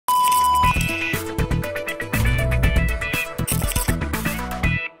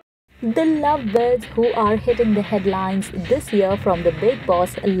The lovebirds who are hitting the headlines this year from the Bigg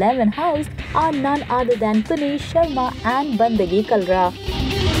Boss 11 house are none other than Puneesh Sharma and Bandgi Kalra.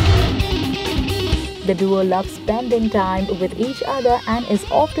 The duo loves spending time with each other and is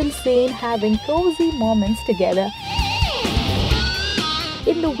often seen having cozy moments together.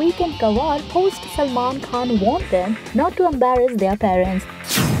 In the weekend cover, host Salman Khan warned them not to embarrass their parents.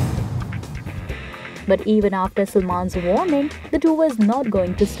 But even after Salman's warning, the two was not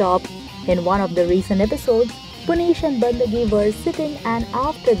going to stop. In one of the recent episodes, Puneesh and Bandgi were sitting, and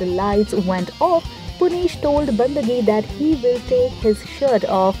after the lights went off, Puneesh told Bandgi that he will take his shirt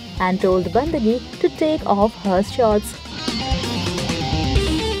off and told Bandgi to take off her shorts.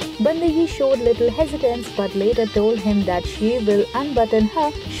 Bandgi showed little hesitance but later told him that she will unbutton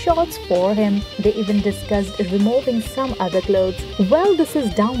her shorts for him. They even discussed removing some other clothes. Well, this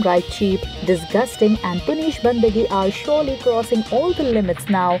is downright cheap, disgusting, and Puneesh Bandgi are surely crossing all the limits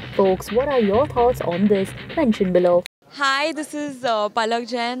now. Folks, what are your thoughts on this? Mention below. Hi, this is Palak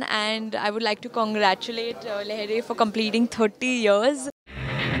Jain and I would like to congratulate Lehere for completing 30 years.